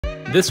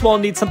This wall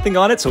needs something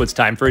on it, so it's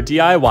time for a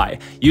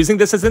DIY. Using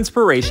this as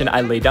inspiration,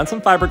 I laid down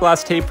some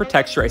fiberglass tape for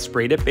texture, I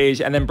sprayed it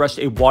beige, and then brushed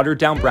a watered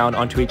down brown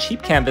onto a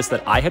cheap canvas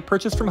that I had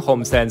purchased from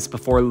Homesense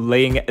before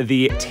laying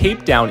the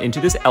tape down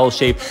into this L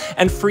shape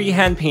and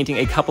freehand painting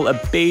a couple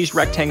of beige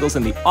rectangles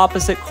in the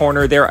opposite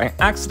corner there. I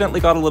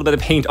accidentally got a little bit of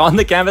paint on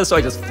the canvas, so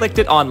I just flicked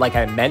it on like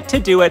I meant to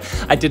do it.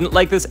 I didn't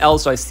like this L,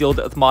 so I sealed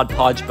it with Mod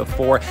Podge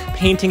before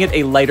painting it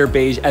a lighter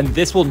beige, and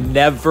this will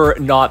never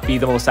not be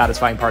the most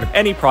satisfying part of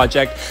any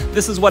project.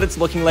 This is what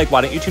it's looking like.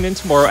 Why don't you tune in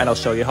tomorrow and I'll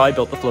show you how I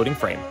built the floating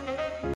frame.